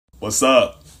What's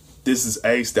up? This is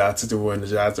Ace, the artistic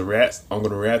energizer rats. I'm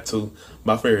gonna rap to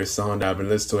my favorite song that I've been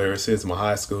listening to ever since my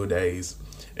high school days.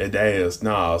 And that is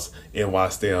Nas, NY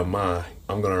Stay on Mine.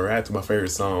 I'm gonna rap to my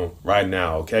favorite song right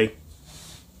now, okay?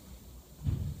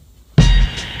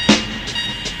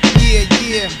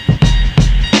 Yeah.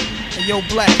 Hey, yo,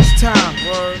 Black, it's time.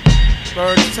 Word,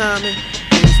 it's timing.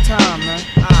 It's time, man.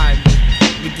 Alright,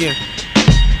 begin.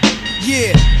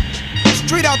 Yeah,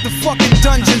 straight out the fucking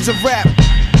dungeons of rap,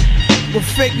 where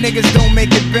fake niggas don't make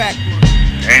it back.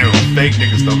 Damn, fake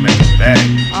niggas don't make it back.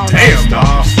 Damn,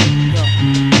 Nas.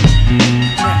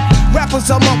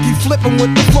 Rappers are monkey flipping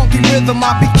with the funky rhythm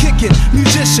I be kicking.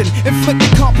 Musician,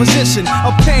 inflicting composition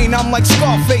of pain. I'm like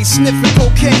Scarface, sniffing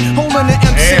cocaine, holding an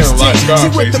M16. Like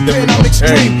See with the pen, I'm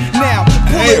extreme. Now,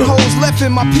 bullet holes left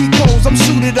in my peak holes. I'm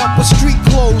suited up with street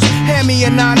clothes. Hand me a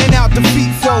 9 and out the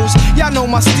feet foes. Y'all know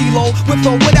my stilo, with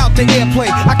or without the airplay.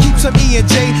 I keep some E and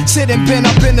J, sitting bent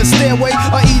up in the stairway,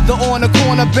 or either on the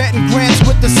corner betting grants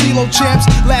with the CeeLo champs,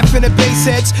 laughing at bass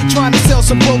heads, trying to sell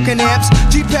some broken amps.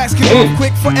 G-Packs can move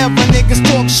quick forever. Niggas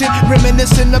talk shit,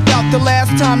 reminiscing about the last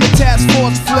time the task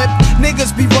force flipped. Niggas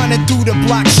be running through the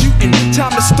block shooting. Time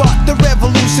to start the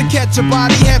revolution. Catch a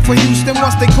body head for Houston.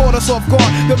 Once they caught us off guard,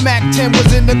 the Mac 10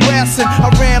 was in the grass and I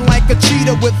ran like a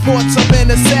cheetah with thoughts of an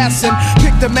assassin.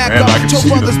 Picked the Mac up, told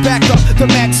brothers back up. The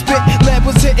Mac spit, lead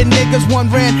was hitting niggas.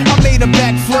 One ran, I made a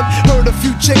backflip. Heard a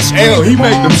few chicks scream. Damn, he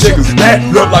made them niggas back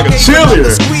look like a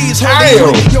cheerleader.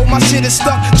 Damn. Yo, my shit is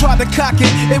stuck. Tried to cock it,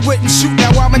 it wouldn't shoot.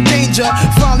 Now I'm in danger.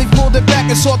 Finally pulled it back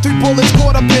and saw 3 bullets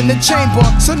caught up in the chamber.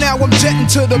 So now I'm jetting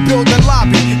to the building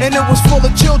lobby, and it was full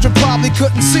of children, probably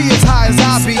couldn't see as high as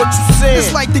I be.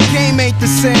 It's like the game ain't the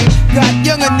same. Got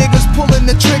younger niggas pulling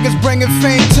the triggers, bringing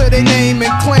fame to their name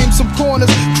and claim some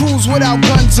corners. Crews without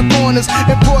guns or corners.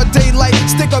 In broad daylight,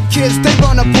 stick up kids, they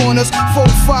run up on us.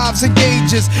 4-5s and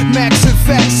gauges, max and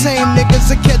facts. Same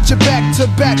niggas that catch you back to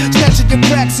back, snatching your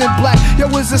cracks in black. Yo,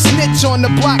 is a snitch on the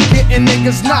block, getting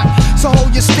niggas knocked. So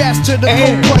hold your stats to the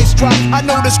low price drop. I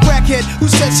know this crackhead who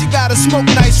said she gotta smoke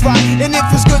nice rock, and if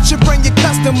it's good, you bring your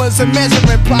customers and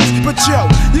measuring plots. But yo,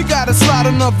 you gotta slide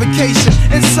on a vacation.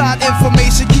 Inside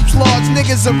information keeps large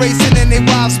niggas erasing and they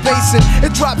wild spacing.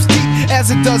 It drops deep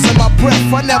as it does in my breath.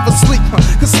 I never sleep,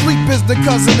 cause sleep is the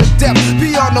cousin of death.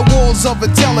 Beyond the walls of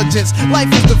intelligence, life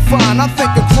is defined. I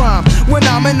think of crime when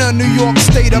I'm in a New York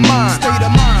state of mind.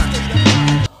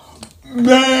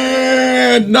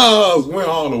 Man, Nas went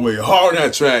all the way hard on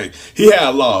that track. He had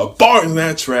a lot of bars in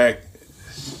that track.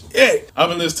 Yeah, I've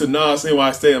been listening to Nas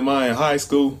NY Stay on Mine in high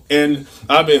school, and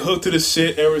I've been hooked to this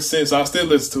shit ever since. I still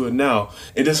listen to it now,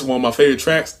 and this is one of my favorite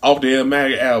tracks off the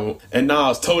Illmatic album. And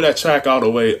Nas tore that track all the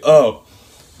way up,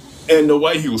 and the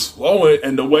way he was flowing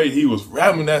and the way he was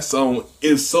rapping that song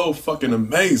is so fucking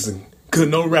amazing. Cause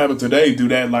no rapper today do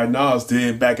that like Nas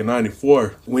did back in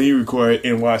 '94 when he recorded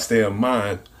NY Stay on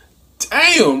Mine.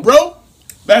 Damn, bro.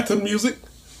 Back to the music.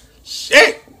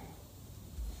 Shit.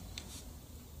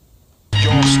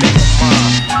 Your state of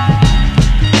mind.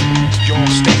 Your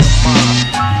state of mind.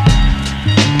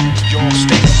 Your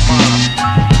state of mind.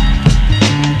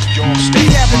 Your state of mind. Be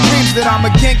having dreams that I'm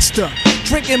a gangster,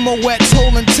 drinking Moet's,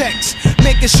 holding texts,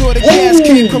 making sure the gas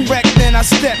came correct. Then I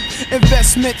step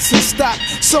investments and stock,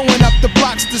 sewing up the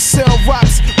blocks to sell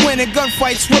rocks, winning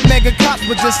gunfights with mega cops.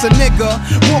 But just a nigga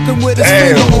walking with his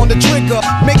finger on the trigger,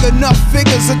 make enough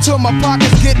figures until my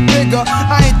pockets get bigger.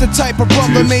 I ain't the type of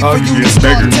brother made for you to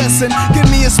start testing. Give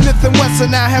me a Smith and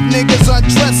Wesson, I have niggas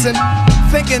undressing,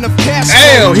 thinking of cash.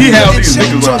 Damn, he had these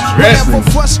niggas undressing. Whenever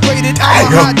frustrated, I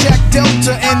hijack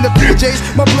Delta and the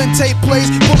PJs. My blend tape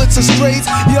plays, bullets are strays,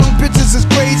 young bitches is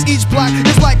grades. Each block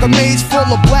is like a maze full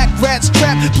of black rats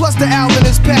trapped, plus the Allen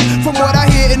is packed. From what I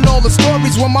hear in all the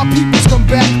stories, when my peoples come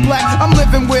back black, I'm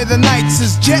living where the nights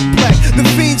is jet black. The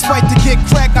fiends fight to get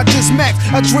crack, I just max.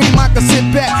 I dream I could sit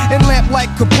back and lamp like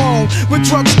Capone, with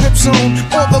drug strips on,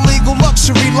 all the legal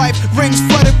luxury life, rings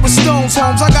flooded with stones.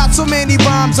 Homes, I got so many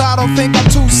rhymes, I don't think I'm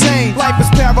too sane. Life is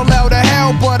parallel to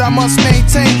hell, but I must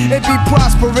maintain it be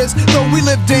prosperous, though we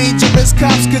live dangerous.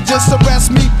 Cops could just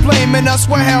arrest me, blaming us,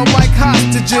 we're held like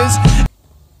hostages.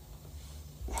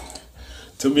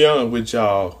 To be honest with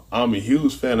y'all, I'm a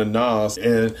huge fan of Nas,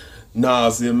 and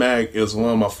Nas Illmatic is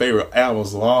one of my favorite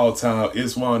albums of all time.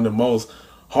 It's one of the most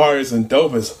hardest and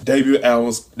dopest debut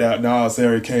albums that Nas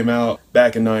ever came out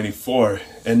back in '94.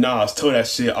 And Nas tore that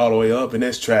shit all the way up in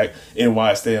this track,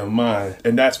 NY Stay on Mine.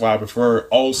 And that's why I prefer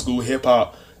old school hip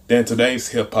hop than today's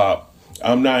hip hop.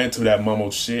 I'm not into that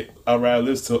mumble shit. I'd rather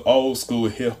listen to old school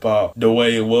hip hop the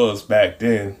way it was back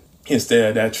then, instead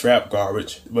of that trap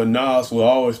garbage. But Nas will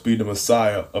always be the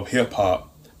messiah of hip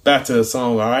hop. Back to the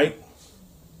song, alright?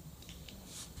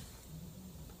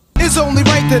 It's only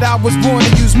right that I was born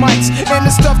to use mics, and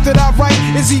the stuff that I write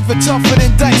is even tougher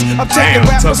than dice. I'm taking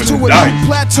rappers to a new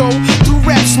plateau through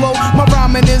rap slow. My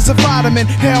rhyming is a vitamin,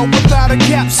 hell without a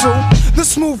capsule. The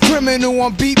smooth criminal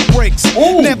on beat breaks.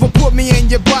 Never put me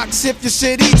in your box if your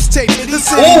shit eats tape. The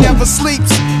city never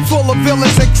sleeps, full of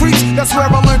villains and creeps. That's where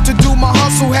I learned to do my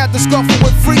hustle, had to scuffle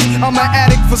with freaks. I'm an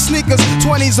addict for sneakers,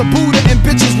 20s a Buddha and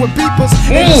bitches with beepers.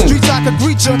 In the streets I could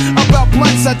greet ya, about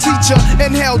blunts I teach ya.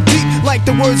 Inhale deep like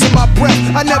the words in my breath.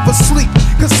 I never sleep,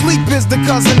 cause sleep is the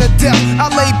cousin of death.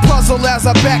 I lay puzzle as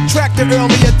I backtrack to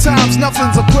earlier times.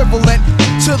 Nothing's equivalent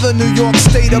to the New York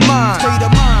state of mind.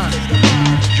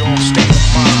 Your state of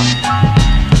mind.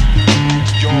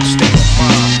 Your state of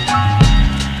mind.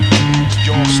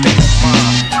 Your state of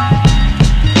mind.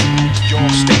 Your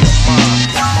state of mind.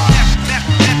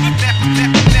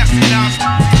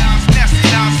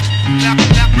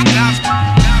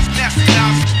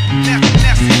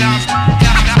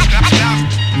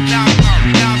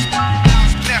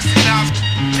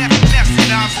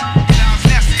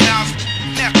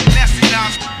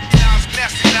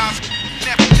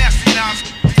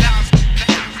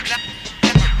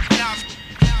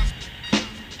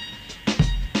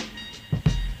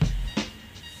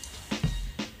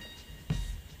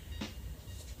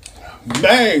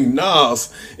 Bang,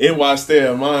 Nas, NY State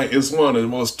of Mind is one of the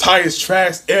most tightest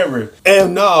tracks ever.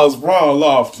 And Nas raw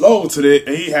law flow to it,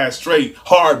 and he has straight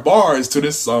hard bars to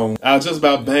this song. I just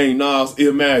about bang Nas,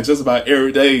 man, just about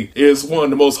every day. It's one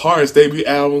of the most hardest debut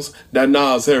albums that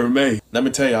Nas ever made. Let me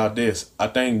tell y'all this, I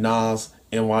think Nas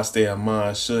NY State of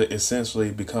Mind should essentially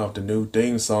become the new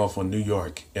theme song for New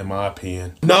York, in my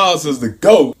opinion. Nas is the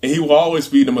GOAT, and he will always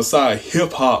be the messiah of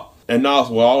hip-hop, and Nas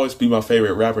will always be my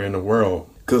favorite rapper in the world.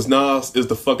 Cause Nas is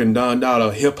the fucking Don Dada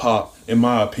of hip hop, in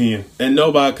my opinion. And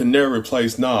nobody can never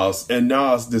replace Nas. And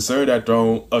Nas deserves that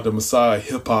throne of the Messiah of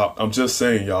hip hop. I'm just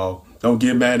saying, y'all. Don't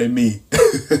get mad at me.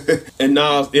 And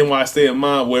Nas NY State of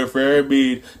Mind will forever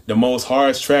be the most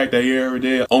hardest track that he ever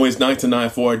did on his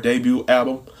 1994 debut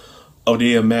album of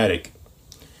the Illmatic.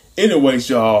 Anyways,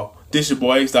 y'all, this your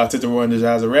boy Ace, Dr. Run the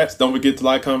Jazz Rats. Don't forget to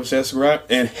like, comment, share, subscribe,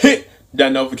 and hit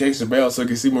that notification bell so you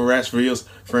can see more Rats videos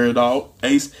for your dog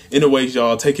Ace. Anyways,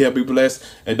 y'all, take care, be blessed,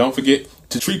 and don't forget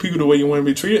to treat people the way you want to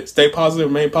be treated. Stay positive,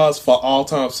 remain positive for all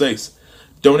time's sakes.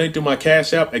 Donate through my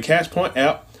Cash App at CashPoint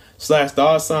app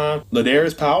 /$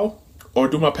 Ladarius Powell, or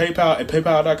through my PayPal at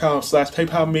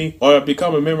paypal.com/PayPalMe, or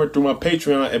become a member through my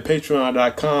Patreon at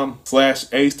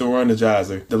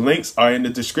patreon.com/AceTheRunTheJazzer. The links are in the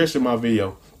description of my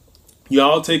video.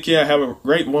 Y'all take care, have a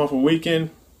great wonderful weekend.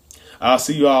 I'll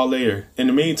see you all later. In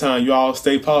the meantime, you all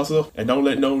stay positive and don't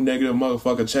let no negative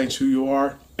motherfucker change who you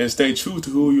are, and stay true to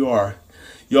who you are.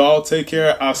 Y'all take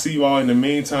care. I'll see you all in the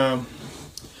meantime.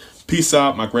 Peace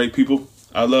out, my great people.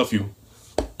 I love you.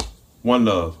 One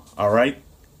love. All right?